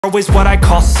is what I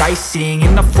call sightseeing.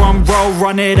 In the front row,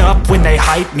 run it up when they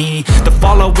hype me. The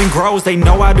following grows, they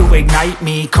know how to ignite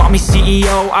me. Call me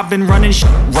CEO, I've been running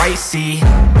right, see.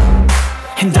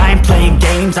 And I ain't playing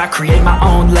games, I create my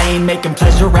own lane, making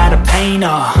pleasure out of pain,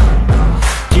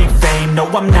 Keep fame, no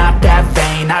I'm not that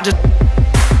vain, I just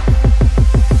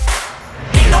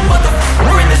ain't no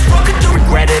motherfucker in this world could do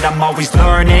regret it, I'm always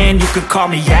learning. You could call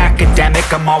me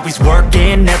academic, I'm always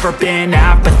working. Never been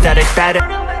apathetic,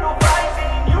 better